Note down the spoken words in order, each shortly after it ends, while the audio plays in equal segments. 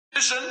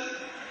vision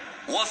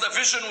was a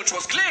vision which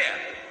was clear.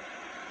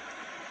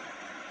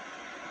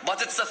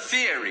 But it's a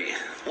theory.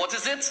 What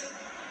is it?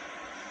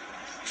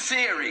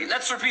 Theory.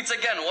 Let's repeat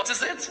again. What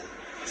is it?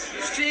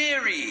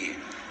 Theory.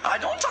 I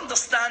don't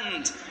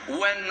understand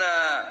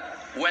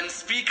when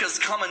speakers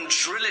come and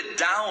drill it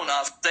down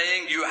us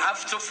saying you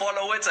have to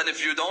follow it, and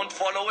if you don't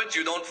follow it,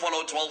 you don't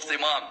follow 12th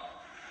Imam.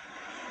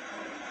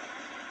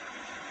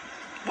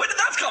 Where did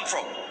that come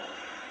from?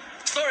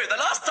 Sorry, the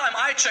last time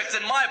I checked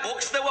in my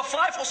books, there were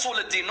 5 usul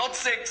al-din, not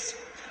 6.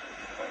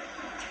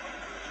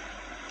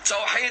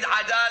 Tawheed,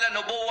 Adala,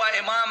 Nubuwa,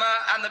 Imama,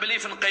 and the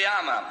belief in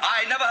Qiyamah.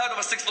 I never heard of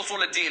a 6th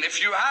usul al-din.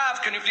 If you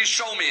have, can you please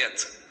show me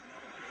it?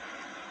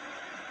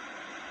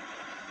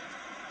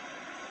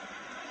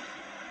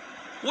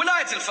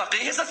 Wilayat Al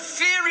Faghih is a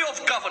theory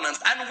of governance,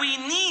 and we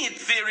need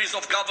theories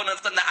of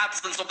governance in the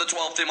absence of the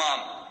 12th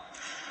Imam.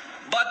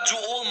 But do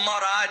all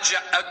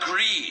Maraja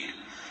agree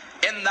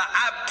in the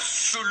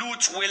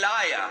absolute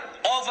wilaya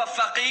of a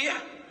faqih?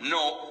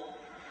 No.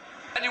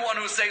 Anyone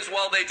who says,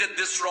 well, they did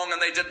this wrong and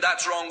they did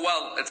that wrong,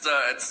 well,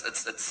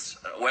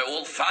 we're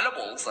all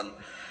fallibles, and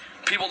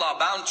people are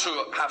bound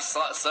to have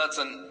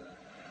certain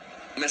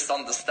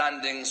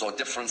misunderstandings or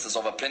differences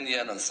of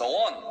opinion and so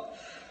on.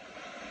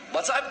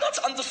 But I've not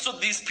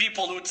understood these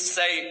people who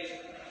say,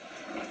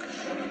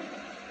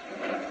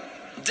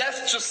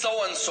 death to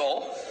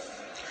so-and-so,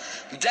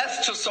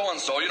 death to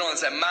so-and-so, you know, they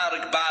say,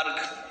 Marg Barg,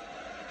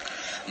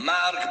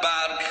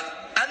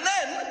 and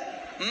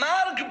then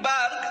Marg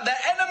Barg, the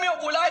enemy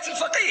of Wilayat Al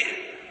Faghih.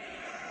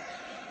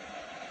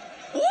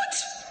 What?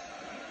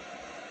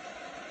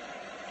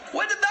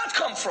 Where did that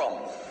come from?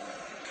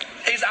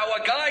 Is our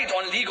guide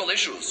on legal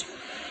issues.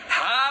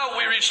 How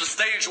we reach the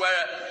stage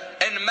where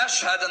in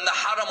Mashhad, in the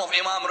Haram of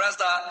Imam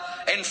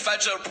Raza, in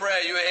Fajr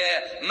prayer, you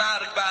hear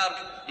Marg Barg,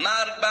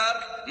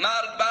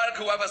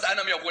 whoever's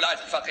enemy of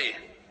Wilayat Al Faghih.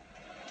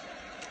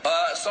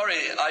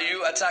 Sorry, are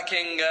you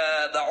attacking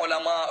the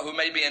ulama who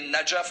may be in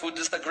Najaf who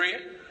disagree?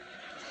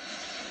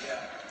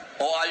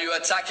 Yeah. Or are you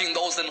attacking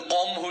those in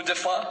Qom who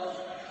differ?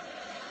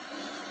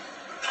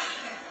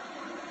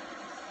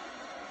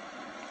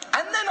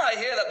 And then I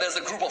hear that there's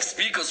a group of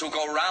speakers who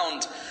go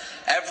around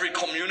every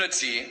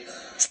community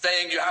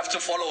saying you have to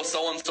follow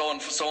so-and-so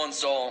and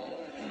so-and-so.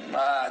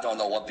 I don't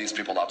know what these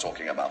people are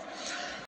talking about.